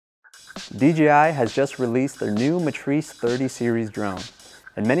DJI has just released their new Matrice 30 series drone,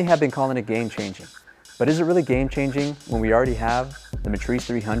 and many have been calling it game-changing. But is it really game-changing when we already have the Matrice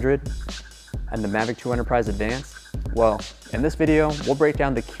 300 and the Mavic 2 Enterprise Advanced? Well, in this video, we'll break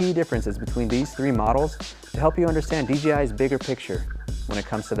down the key differences between these three models to help you understand DJI's bigger picture when it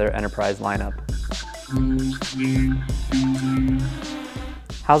comes to their enterprise lineup.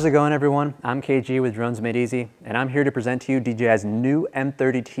 How's it going, everyone? I'm KG with Drones Made Easy, and I'm here to present to you DJI's new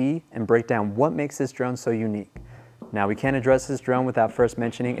M30T and break down what makes this drone so unique. Now, we can't address this drone without first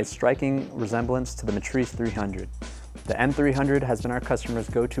mentioning its striking resemblance to the Matrice 300. The M300 has been our customer's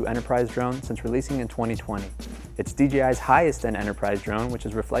go-to enterprise drone since releasing in 2020. It's DJI's highest-end enterprise drone, which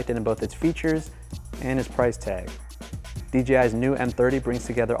is reflected in both its features and its price tag. DJI's new M30 brings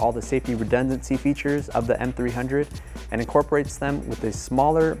together all the safety redundancy features of the M300 and incorporates them with a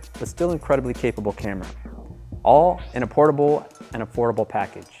smaller but still incredibly capable camera, all in a portable and affordable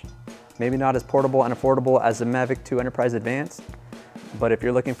package. Maybe not as portable and affordable as the Mavic 2 Enterprise Advanced, but if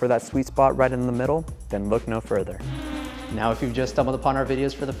you're looking for that sweet spot right in the middle, then look no further. Now, if you've just stumbled upon our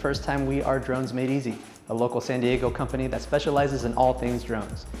videos for the first time, we are Drones Made Easy, a local San Diego company that specializes in all things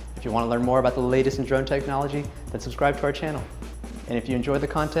drones. If you want to learn more about the latest in drone technology, then subscribe to our channel. And if you enjoy the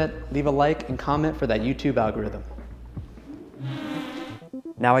content, leave a like and comment for that YouTube algorithm.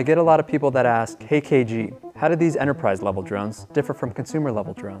 Now, I get a lot of people that ask, hey KG, how do these enterprise level drones differ from consumer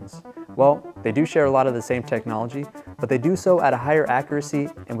level drones? Well, they do share a lot of the same technology, but they do so at a higher accuracy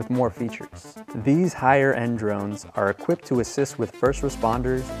and with more features. These higher end drones are equipped to assist with first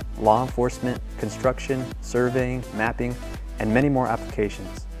responders, law enforcement, construction, surveying, mapping, and many more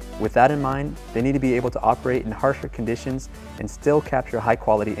applications. With that in mind, they need to be able to operate in harsher conditions and still capture high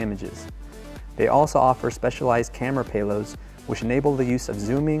quality images. They also offer specialized camera payloads which enable the use of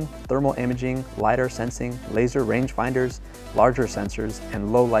zooming, thermal imaging, LiDAR sensing, laser rangefinders, larger sensors,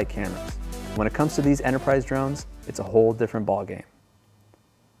 and low light cameras. When it comes to these enterprise drones, it's a whole different ballgame.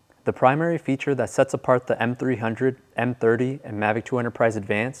 The primary feature that sets apart the M300, M30, and Mavic 2 Enterprise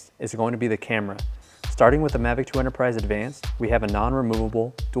Advanced is going to be the camera. Starting with the Mavic 2 Enterprise Advanced, we have a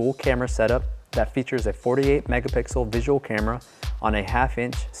non-removable dual camera setup that features a 48 megapixel visual camera on a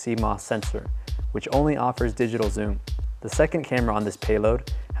 1/2-inch CMOS sensor, which only offers digital zoom. The second camera on this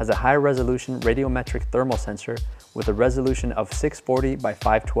payload has a high-resolution radiometric thermal sensor with a resolution of 640 by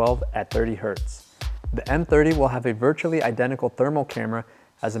 512 at 30 Hz. The M30 will have a virtually identical thermal camera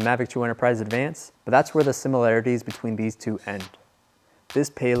as the Mavic 2 Enterprise Advanced, but that's where the similarities between these two end. This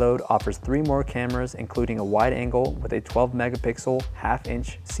payload offers 3 more cameras, including a wide angle with a 12 megapixel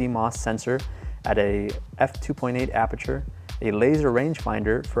 1/2-inch CMOS sensor at a f2.8 aperture, a laser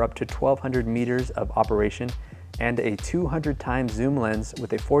rangefinder for up to 1,200 meters of operation, and a 200 times zoom lens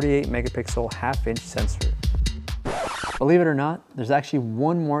with a 48 megapixel 1/2-inch sensor. Believe it or not, there's actually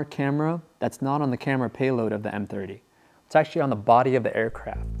one more camera that's not on the camera payload of the M30. It's actually on the body of the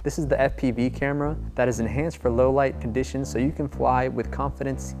aircraft. This is the FPV camera that is enhanced for low light conditions so you can fly with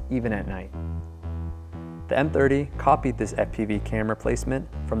confidence even at night. The M30 copied this FPV camera placement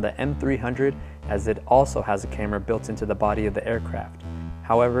from the M300 as it also has a camera built into the body of the aircraft.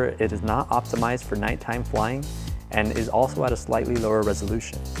 However, it is not optimized for nighttime flying and is also at a slightly lower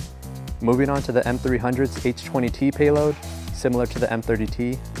resolution. Moving on to the M300's H20T payload, similar to the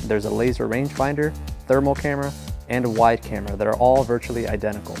M30T, there's a laser rangefinder, thermal camera, and a wide camera that are all virtually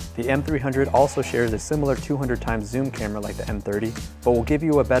identical. The M300 also shares a similar 200 times zoom camera like the M30, but will give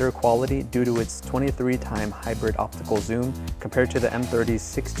you a better quality due to its 23 time hybrid optical zoom compared to the M30's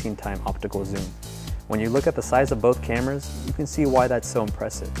 16 time optical zoom. When you look at the size of both cameras, you can see why that's so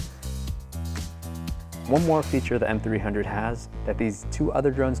impressive. One more feature the M300 has that these two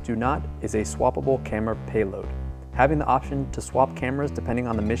other drones do not is a swappable camera payload. Having the option to swap cameras depending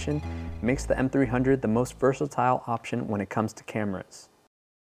on the mission makes the M300 the most versatile option when it comes to cameras.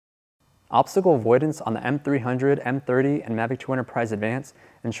 Obstacle avoidance on the M300, M30, and Mavic 2 Enterprise Advanced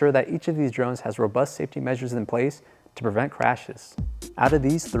ensure that each of these drones has robust safety measures in place to prevent crashes. Out of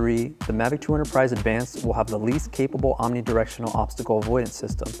these three, the Mavic 2 Enterprise Advanced will have the least capable omnidirectional obstacle avoidance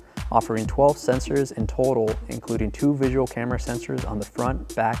system, offering 12 sensors in total, including 2 visual camera sensors on the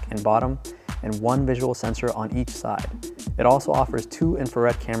front, back, and bottom, and 1 visual sensor on each side. It also offers 2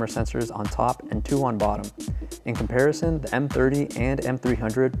 infrared camera sensors on top and 2 on bottom. In comparison, the M30 and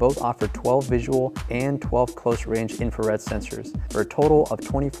M300 both offer 12 visual and 12 close-range infrared sensors, for a total of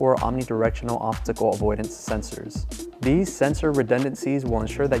 24 omnidirectional obstacle avoidance sensors. These sensor redundancies will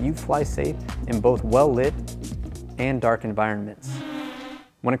ensure that you fly safe in both well-lit and dark environments.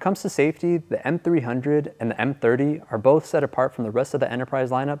 When it comes to safety, the M300 and the M30 are both set apart from the rest of the enterprise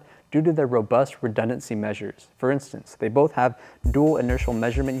lineup due to their robust redundancy measures. For instance, they both have dual inertial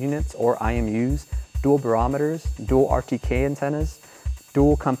measurement units, or IMUs, dual barometers, dual RTK antennas,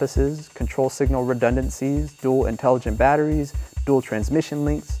 dual compasses, control signal redundancies, dual intelligent batteries, dual transmission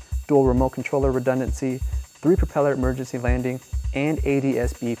links, dual remote controller redundancy, 3 propeller emergency landing, and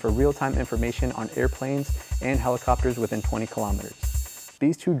ADS-B for real-time information on airplanes and helicopters within 20 kilometers.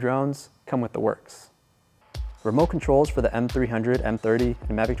 These 2 drones come with the works. Remote controls for the M300, M30,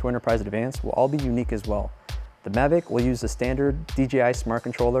 and Mavic 2 Enterprise Advanced will all be unique as well. The Mavic will use the standard DJI smart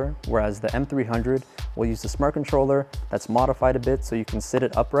controller, whereas the M300 will use the smart controller that's modified a bit so you can sit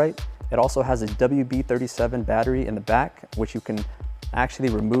it upright. It also has a WB37 battery in the back, which you can actually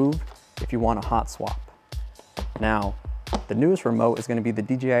remove if you want a hot swap. Now, the newest remote is going to be the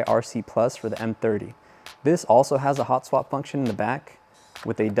DJI RC Plus for the M30. This also has a hot swap function in the back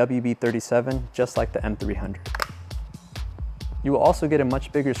with a WB37, just like the M300. You will also get a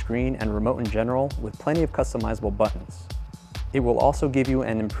much bigger screen and remote in general with plenty of customizable buttons. It will also give you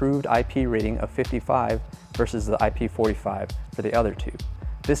an improved IP rating of 55 versus the IP45 for the other 2.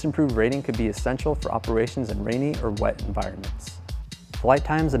 This improved rating could be essential for operations in rainy or wet environments. Flight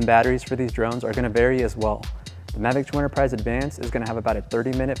times and batteries for these drones are going to vary as well. The Mavic 2 Enterprise Advanced is going to have about a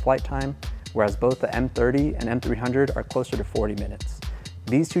 30-minute flight time, whereas both the M30 and M300 are closer to 40 minutes.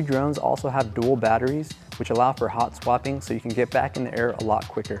 These 2 drones also have dual batteries, which allow for hot swapping so you can get back in the air a lot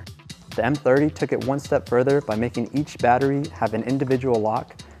quicker. The M30 took it one step further by making each battery have an individual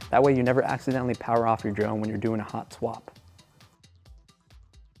lock. That way you never accidentally power off your drone when you're doing a hot swap.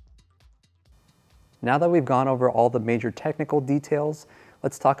 Now that we've gone over all the major technical details,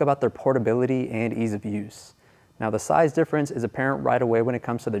 let's talk about their portability and ease of use. Now, the size difference is apparent right away when it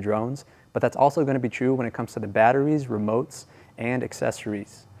comes to the drones, but that's also going to be true when it comes to the batteries, remotes, and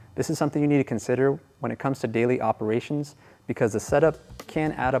accessories. This is something you need to consider when it comes to daily operations because the setup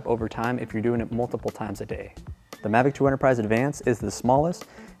can add up over time if you're doing it multiple times a day. The Mavic 2 Enterprise Advanced is the smallest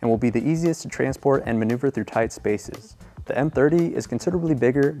and will be the easiest to transport and maneuver through tight spaces. The M30 is considerably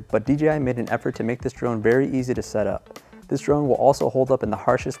bigger, but DJI made an effort to make this drone very easy to set up. This drone will also hold up in the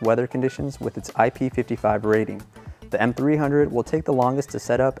harshest weather conditions with its IP55 rating. The M300 will take the longest to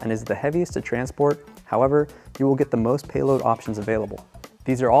set up and is the heaviest to transport. However, you will get the most payload options available.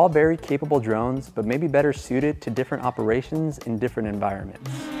 These are all very capable drones, but maybe better suited to different operations in different environments.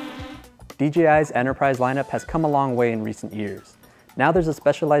 DJI's enterprise lineup has come a long way in recent years. Now there's a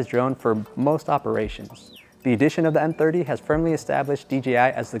specialized drone for most operations. The addition of the M30 has firmly established DJI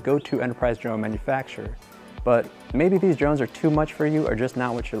as the go-to enterprise drone manufacturer. But maybe these drones are too much for you or just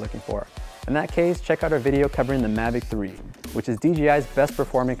not what you're looking for. In that case, check out our video covering the Mavic 3, which is DJI's best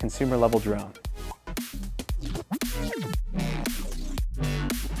performing consumer level drone.